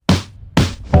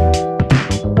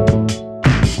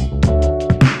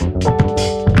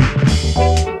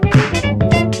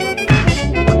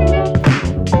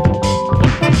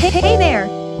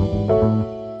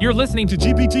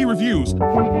listening to GPT Reviews,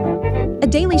 a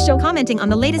daily show commenting on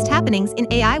the latest happenings in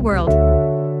AI world.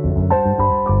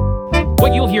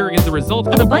 What you'll hear is the result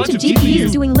of A bunch of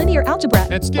GPUs doing linear algebra.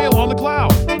 at scale on the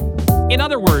cloud. In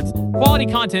other words, quality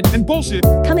content and bullshit.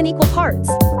 Come in equal parts.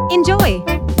 Enjoy!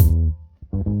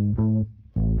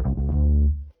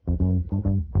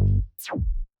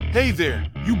 Hey there,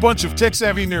 you bunch of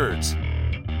tech-savvy nerds.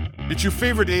 It's your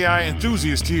favorite AI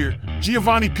enthusiast here,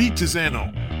 Giovanni Pete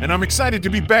Tizzano, and I'm excited to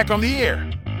be back on the air.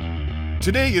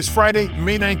 Today is Friday,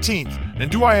 May 19th,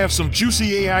 and do I have some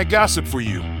juicy AI gossip for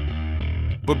you?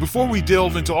 But before we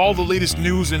delve into all the latest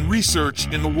news and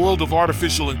research in the world of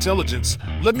artificial intelligence,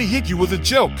 let me hit you with a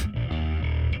joke.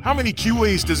 How many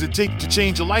QAs does it take to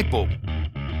change a light bulb?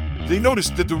 They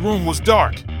noticed that the room was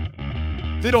dark.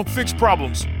 They don't fix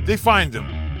problems, they find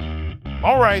them.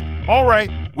 All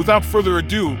right, without further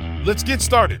ado, let's get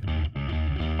started.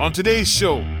 On today's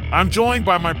show, I'm joined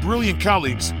by my brilliant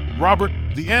colleagues, Robert,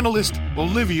 the analyst,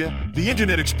 Olivia, the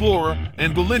Internet Explorer,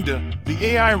 and Belinda, the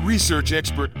AI research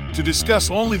expert, to discuss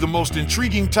only the most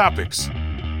intriguing topics.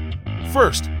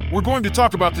 First, we're going to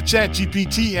talk about the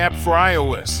ChatGPT app for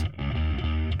iOS.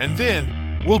 And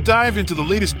then, we'll dive into the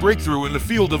latest breakthrough in the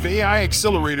field of AI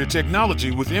accelerator technology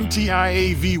with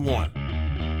MTIA v1.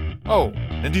 Oh,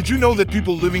 and did you know that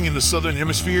people living in the southern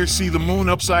hemisphere see the moon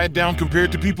upside down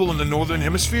compared to people in the northern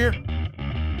hemisphere?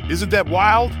 Isn't that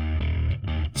wild?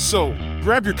 So,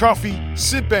 grab your coffee,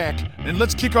 sit back, and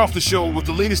let's kick off the show with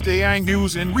the latest AI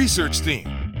news and research theme.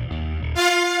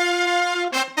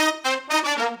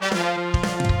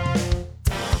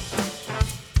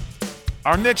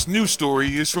 Our next news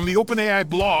story is from the OpenAI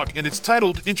blog, and it's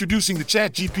titled Introducing the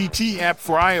ChatGPT app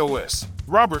for iOS.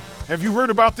 Robert, have you heard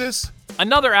about this?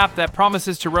 Another app that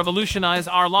promises to revolutionize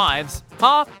our lives.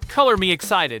 Huh? Color me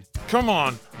excited. Come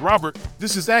on, Robert,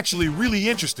 this is actually really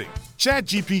interesting.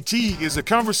 ChatGPT is a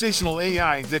conversational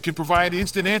AI that can provide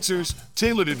instant answers,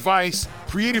 tailored advice,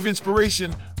 creative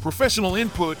inspiration, professional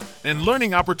input, and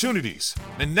learning opportunities.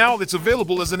 And now it's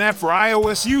available as an app for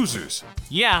iOS users.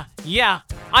 Yeah,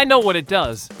 I know what it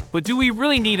does. But do we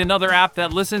really need another app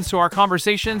that listens to our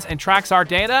conversations and tracks our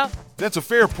data? That's a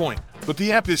fair point, but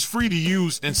the app is free to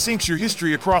use and syncs your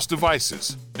history across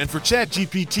devices. And for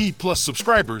ChatGPT Plus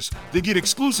subscribers, they get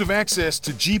exclusive access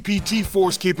to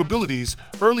GPT-4's capabilities,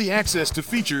 early access to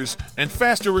features, and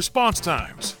faster response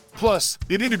times. Plus,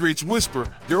 it integrates Whisper,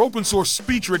 their open-source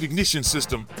speech recognition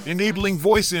system, enabling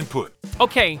voice input.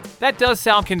 Okay, that does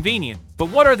sound convenient. But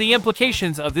what are the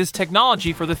implications of this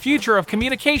technology for the future of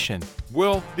communication?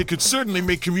 Well, it could certainly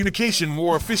make communication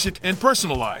more efficient and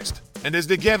personalized. And as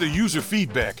they gather user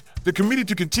feedback, they're committed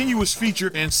to continuous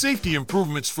feature and safety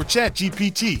improvements for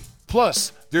ChatGPT.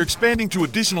 Plus, they're expanding to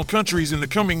additional countries in the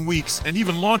coming weeks and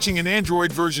even launching an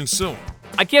Android version soon.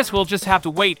 I guess we'll just have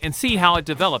to wait and see how it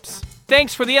develops.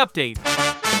 Thanks for the update.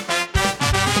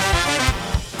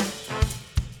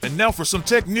 And now for some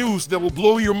tech news that will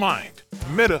blow your mind.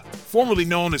 Meta, formerly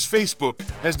known as Facebook,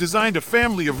 has designed a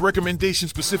family of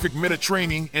recommendation-specific meta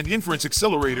training and inference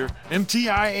accelerator,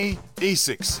 MTIA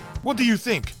ASICs. What do you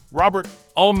think, Robert?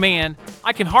 Oh man,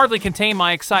 I can hardly contain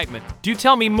my excitement. Do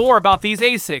tell me more about these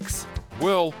ASICs.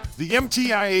 Well, the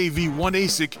MTIA v1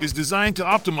 ASIC is designed to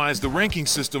optimize the ranking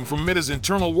system for Meta's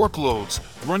internal workloads,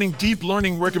 running deep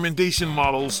learning recommendation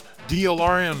models,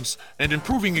 DLRMs, and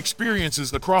improving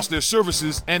experiences across their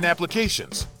services and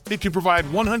applications. It can provide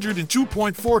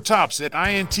 102.4 TOPS at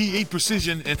INT8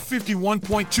 precision and 51.2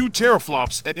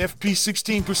 teraflops at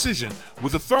FP16 precision,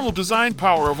 with a thermal design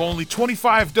power of only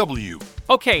 25 W.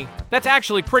 Okay, that's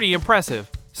actually pretty impressive.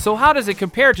 So how does it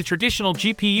compare to traditional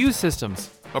GPU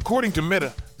systems? According to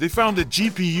Meta, they found that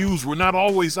GPUs were not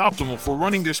always optimal for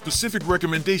running their specific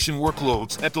recommendation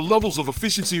workloads at the levels of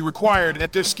efficiency required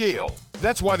at their scale.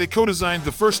 That's why they co-designed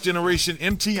the first-generation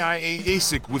MTIA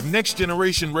ASIC with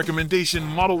next-generation recommendation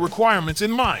model requirements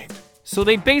in mind. So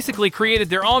they basically created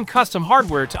their own custom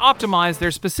hardware to optimize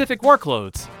their specific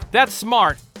workloads. That's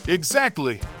smart.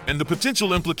 Exactly, and the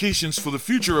potential implications for the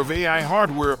future of AI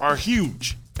hardware are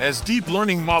huge. As deep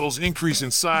learning models increase in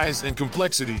size and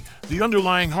complexity, the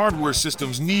underlying hardware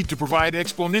systems need to provide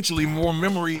exponentially more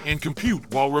memory and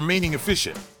compute while remaining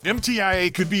efficient.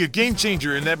 MTIA could be a game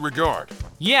changer in that regard.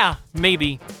 Yeah,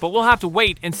 maybe, but we'll have to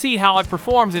wait and see how it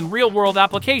performs in real-world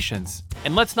applications.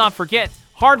 And let's not forget,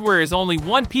 hardware is only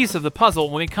one piece of the puzzle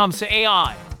when it comes to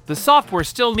AI. The software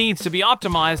still needs to be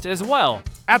optimized as well.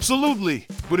 Absolutely,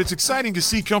 but it's exciting to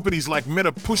see companies like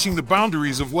Meta pushing the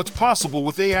boundaries of what's possible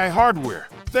with AI hardware.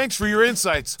 Thanks for your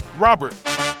insights, Robert.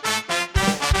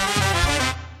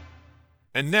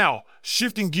 And now,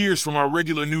 shifting gears from our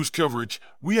regular news coverage,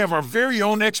 we have our very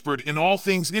own expert in all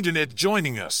things internet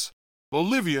joining us.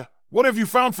 Olivia, What have you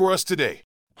found for us today?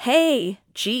 Hey,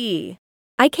 gee.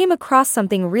 I came across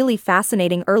something really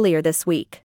fascinating earlier this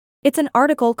week. It's an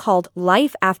article called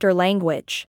Life After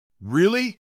Language.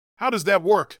 Really? How does that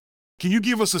work? Can you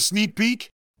give us a sneak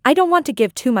peek? I don't want to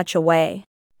give too much away.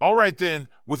 All right then,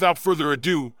 without further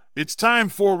ado, it's time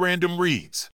for Random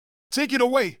Reads. Take it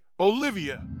away,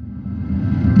 Olivia.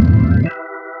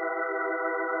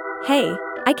 Hey,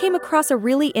 I came across a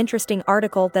really interesting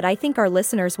article that I think our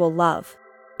listeners will love.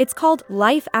 It's called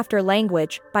Life After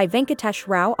Language by Venkatesh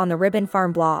Rao on the Ribbon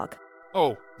Farm blog.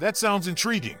 Oh, that sounds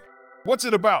intriguing. What's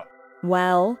it about?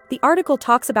 Well, the article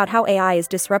talks about how AI is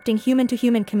disrupting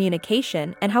human-to-human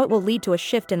communication and how it will lead to a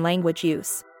shift in language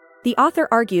use. The author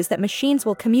argues that machines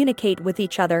will communicate with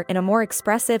each other in a more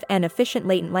expressive and efficient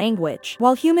latent language,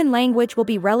 while human language will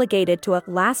be relegated to a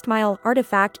last-mile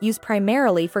artifact used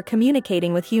primarily for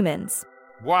communicating with humans.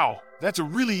 Wow, that's a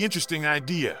really interesting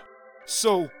idea.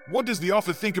 So, what does the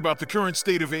author think about the current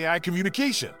state of AI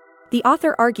communication? The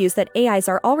author argues that AIs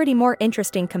are already more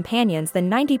interesting companions than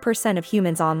 90% of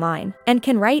humans online, and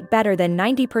can write better than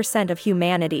 90% of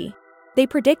humanity. They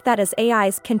predict that as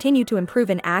AIs continue to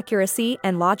improve in accuracy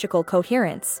and logical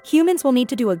coherence, humans will need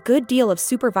to do a good deal of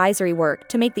supervisory work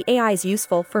to make the AIs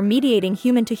useful for mediating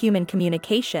human-to-human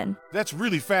communication. That's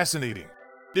really fascinating.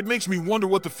 It makes me wonder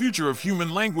what the future of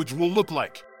human language will look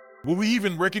like. Will we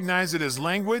even recognize it as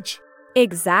language?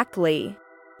 Exactly.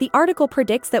 The article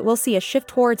predicts that we'll see a shift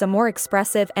towards a more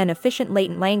expressive and efficient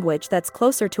latent language that's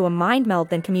closer to a mind meld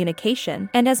than communication,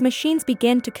 and as machines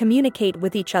begin to communicate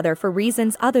with each other for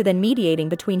reasons other than mediating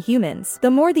between humans,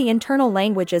 the more the internal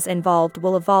languages involved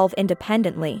will evolve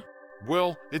independently.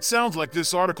 Well, it sounds like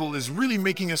this article is really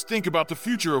making us think about the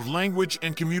future of language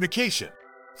and communication.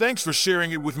 Thanks for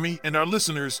sharing it with me and our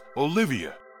listeners,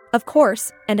 Olivia. Of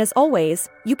course, and as always,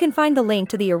 you can find the link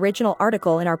to the original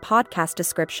article in our podcast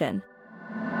description.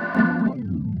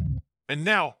 And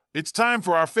now, it's time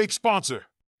for our fake sponsor.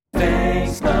 Fake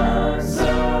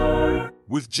sponsor.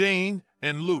 With Jane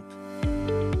and Luke.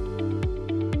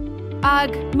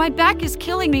 Ugh, my back is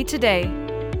killing me today.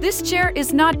 This chair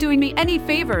is not doing me any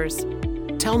favors.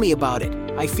 Tell me about it.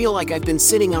 I feel like I've been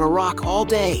sitting on a rock all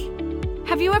day.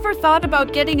 Have you ever thought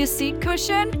about getting a seat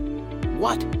cushion?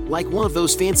 What? Like one of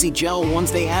those fancy gel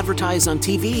ones they advertise on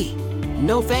TV?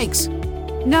 No thanks.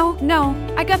 No,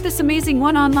 I got this amazing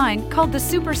one online called the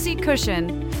Super Seat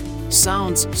Cushion.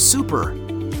 Sounds super.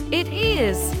 It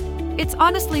is. It's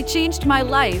honestly changed my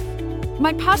life.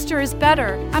 My posture is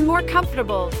better. I'm more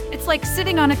comfortable. It's like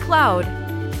sitting on a cloud.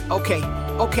 Okay,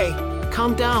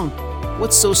 calm down.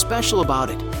 What's so special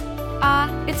about it?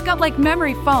 It's got like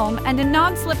memory foam and a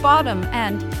non-slip bottom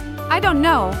and, I don't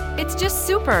know, it's just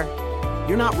super.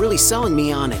 You're not really selling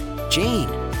me on it, Jane.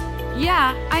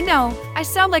 Yeah, I know, I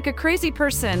sound like a crazy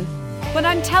person, but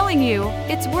I'm telling you,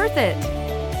 it's worth it.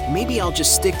 Maybe I'll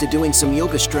just stick to doing some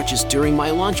yoga stretches during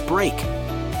my lunch break.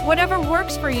 Whatever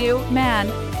works for you, man.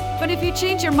 But if you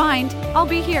change your mind, I'll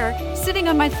be here, sitting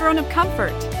on my throne of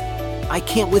comfort. I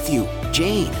can't with you,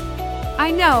 Jane.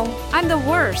 I know, I'm the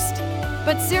worst.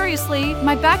 But seriously,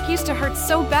 my back used to hurt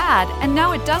so bad, and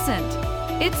now it doesn't.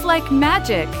 It's like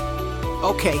magic.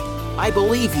 Okay, I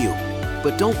believe you.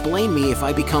 But don't blame me if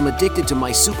I become addicted to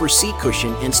my super seat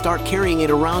cushion and start carrying it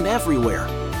around everywhere.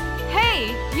 Hey,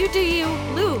 you do you,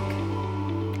 Luke.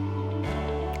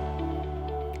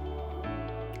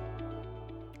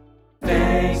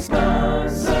 Fake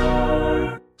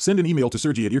sponsor. Send an email to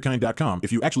sergi@earkind.com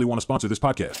if you actually want to sponsor this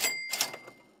podcast.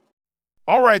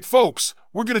 All right, folks,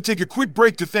 we're going to take a quick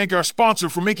break to thank our sponsor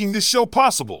for making this show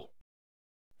possible.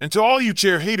 And to all you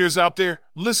chair haters out there,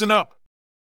 listen up.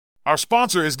 Our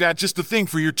sponsor has got just the thing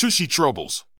for your tushy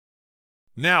troubles.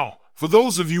 Now, for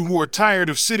those of you who are tired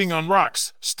of sitting on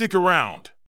rocks, stick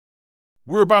around.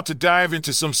 We're about to dive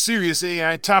into some serious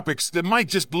AI topics that might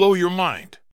just blow your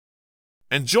mind.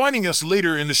 And joining us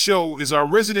later in the show is our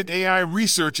resident AI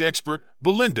research expert,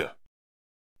 Belinda.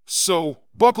 So,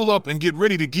 buckle up and get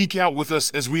ready to geek out with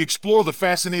us as we explore the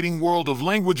fascinating world of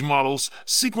language models,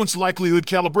 sequence likelihood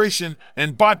calibration,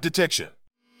 and bot detection.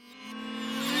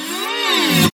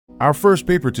 Our first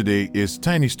paper today is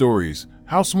Tiny Stories,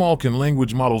 How Small Can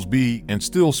Language Models Be and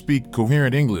Still Speak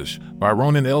Coherent English by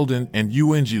Ronan Eldon and Yu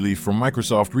Njili from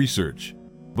Microsoft Research.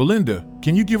 Belinda,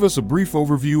 can you give us a brief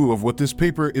overview of what this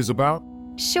paper is about?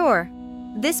 Sure.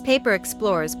 This paper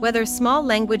explores whether small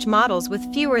language models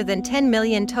with fewer than 10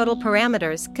 million total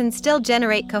parameters can still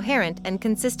generate coherent and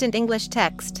consistent English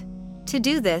text. To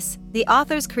do this, the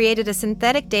authors created a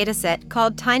synthetic dataset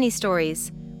called Tiny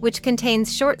Stories, which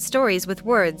contains short stories with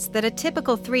words that a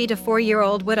typical 3 to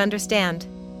 4-year-old would understand.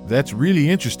 That's really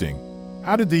interesting.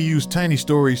 How did they use Tiny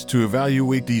Stories to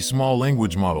evaluate these small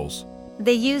language models?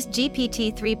 They used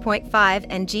GPT 3.5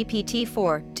 and GPT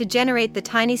 4 to generate the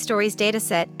tiny stories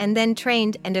dataset and then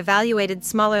trained and evaluated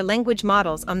smaller language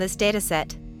models on this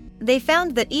dataset. They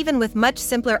found that even with much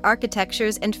simpler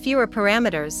architectures and fewer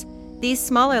parameters, these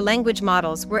smaller language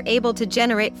models were able to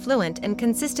generate fluent and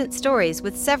consistent stories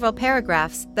with several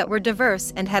paragraphs that were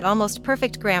diverse and had almost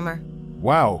perfect grammar.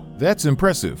 Wow, that's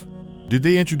impressive. Did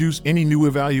they introduce any new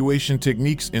evaluation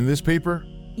techniques in this paper?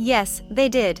 Yes, they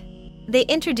did. They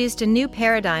introduced a new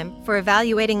paradigm for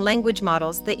evaluating language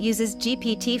models that uses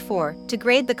GPT-4 to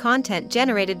grade the content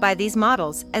generated by these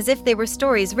models as if they were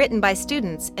stories written by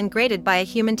students and graded by a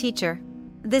human teacher.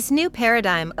 This new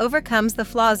paradigm overcomes the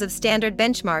flaws of standard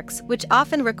benchmarks, which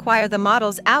often require the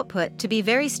model's output to be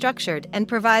very structured, and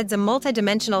provides a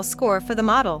multidimensional score for the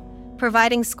model,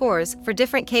 providing scores for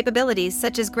different capabilities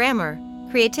such as grammar,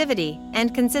 creativity,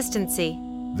 and consistency.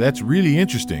 That's really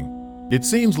interesting. It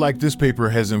seems like this paper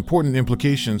has important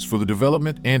implications for the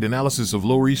development and analysis of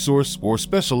low-resource or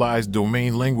specialized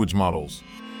domain language models.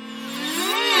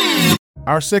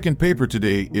 Our second paper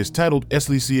today is titled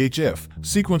RLHF,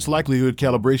 Sequence Likelihood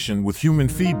Calibration with Human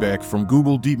Feedback from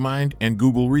Google DeepMind and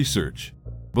Google Research.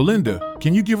 Belinda,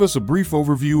 can you give us a brief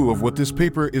overview of what this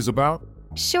paper is about?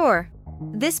 Sure.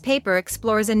 This paper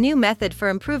explores a new method for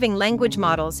improving language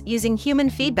models using human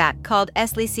feedback called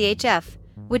RLHF,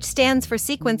 which stands for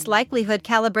Sequence Likelihood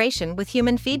Calibration with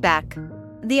Human Feedback.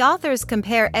 The authors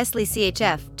compare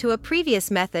RLHF to a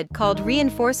previous method called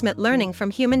Reinforcement Learning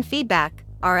from Human Feedback,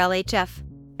 RLHF.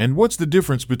 And what's the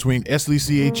difference between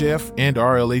RLHF and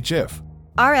RLHF?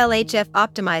 RLHF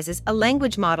optimizes a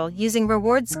language model using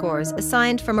reward scores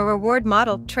assigned from a reward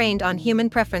model trained on human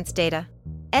preference data.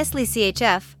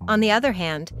 RLHF, on the other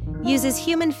hand, uses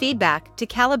human feedback to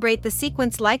calibrate the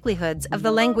sequence likelihoods of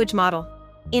the language model.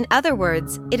 In other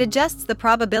words, it adjusts the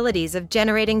probabilities of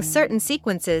generating certain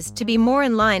sequences to be more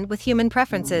in line with human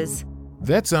preferences.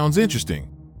 That sounds interesting.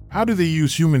 How do they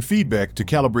use human feedback to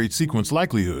calibrate sequence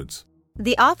likelihoods?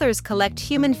 The authors collect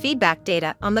human feedback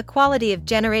data on the quality of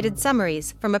generated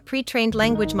summaries from a pre-trained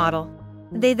language model.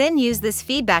 They then use this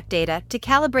feedback data to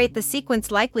calibrate the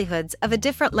sequence likelihoods of a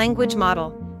different language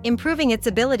model, improving its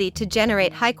ability to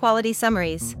generate high-quality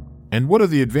summaries. And what are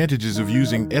the advantages of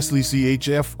using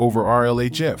RLHF over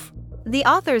RLHF? The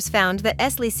authors found that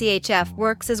RLHF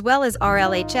works as well as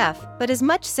RLHF, but is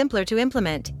much simpler to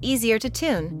implement, easier to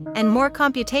tune, and more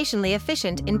computationally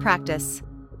efficient in practice.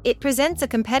 It presents a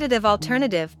competitive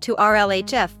alternative to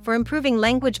RLHF for improving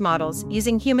language models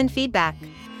using human feedback.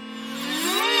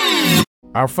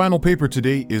 Our final paper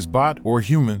today is Bot or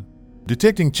Human?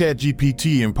 Detecting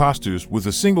ChatGPT imposters with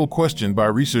a single question by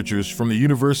researchers from the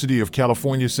University of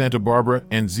California, Santa Barbara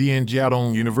and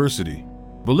Zhejiang University.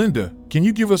 Belinda, can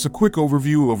you give us a quick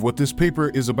overview of what this paper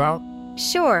is about?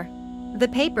 Sure. The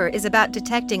paper is about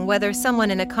detecting whether someone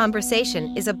in a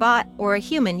conversation is a bot or a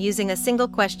human using a single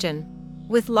question.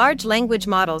 With large language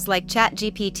models like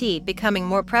ChatGPT becoming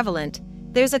more prevalent,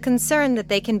 there's a concern that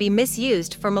they can be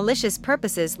misused for malicious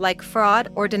purposes like fraud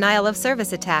or denial of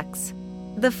service attacks.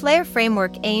 The FLAIR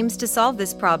framework aims to solve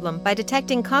this problem by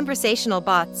detecting conversational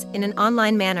bots in an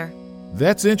online manner.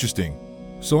 That's interesting.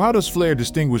 So how does FLAIR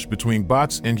distinguish between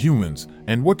bots and humans,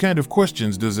 and what kind of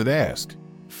questions does it ask?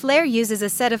 FLAIR uses a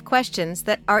set of questions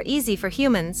that are easy for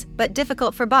humans but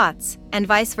difficult for bots, and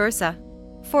vice versa.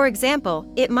 For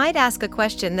example, it might ask a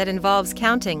question that involves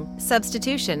counting,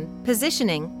 substitution,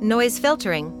 positioning, noise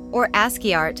filtering, or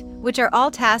ASCII art, which are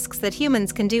all tasks that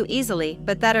humans can do easily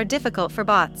but that are difficult for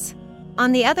bots.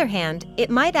 On the other hand, it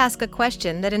might ask a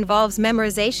question that involves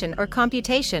memorization or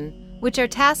computation, which are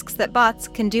tasks that bots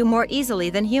can do more easily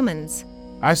than humans.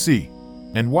 I see.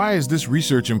 And why is this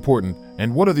research important,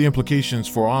 and what are the implications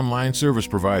for online service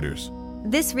providers?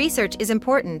 This research is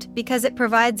important because it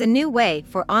provides a new way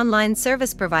for online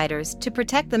service providers to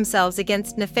protect themselves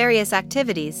against nefarious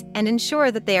activities and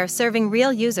ensure that they are serving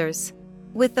real users.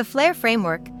 With the FLAIR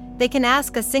framework, they can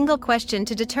ask a single question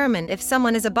to determine if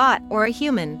someone is a bot or a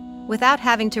human, without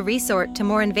having to resort to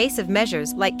more invasive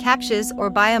measures like CAPTCHAs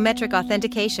or biometric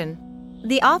authentication.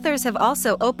 The authors have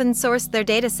also open-sourced their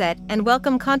dataset and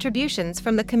welcome contributions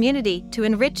from the community to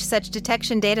enrich such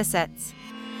detection datasets.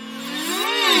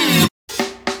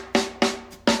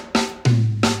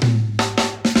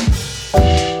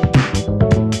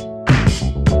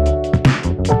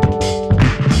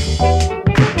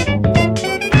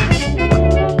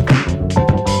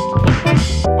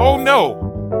 Oh no!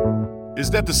 Is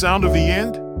that the sound of the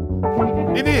end?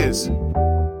 It is.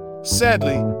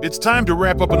 Sadly, it's time to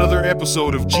wrap up another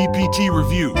episode of GPT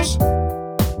Reviews.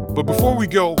 But before we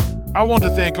go, I want to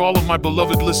thank all of my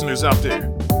beloved listeners out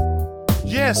there.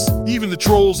 Yes, even the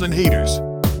trolls and haters.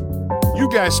 You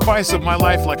guys spice up my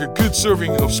life like a good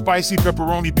serving of spicy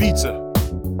pepperoni pizza.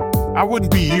 I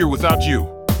wouldn't be here without you.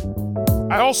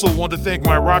 I also want to thank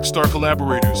my rockstar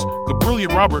collaborators, the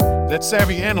brilliant Robert, that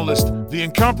savvy analyst, the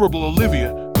incomparable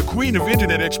Olivia, the queen of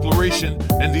internet exploration,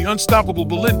 and the unstoppable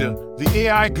Belinda, the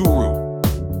AI guru.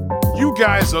 You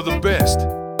guys are the best.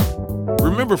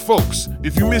 Remember, folks,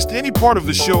 if you missed any part of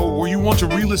the show or you want to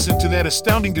re-listen to that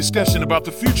astounding discussion about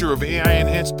the future of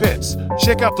AI-enhanced pets,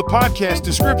 check out the podcast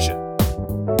description.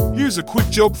 Here's a quick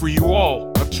joke for you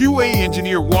all. A QA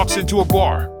engineer walks into a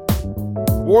bar,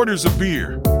 orders a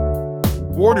beer,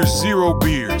 orders 0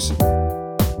 beers,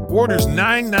 orders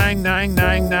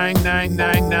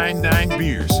 9,999,99999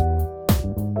 beers,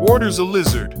 orders a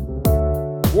lizard,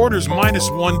 orders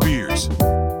 -1 beers,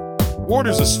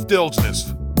 orders a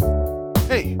stelzness.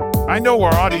 Hey, I know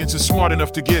our audience is smart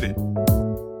enough to get it.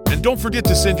 And don't forget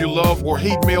to send your love or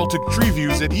hate mail to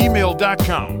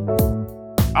treeviews@email.com.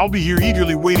 I'll be here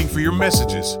eagerly waiting for your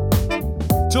messages.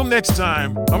 Till next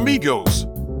time, amigos.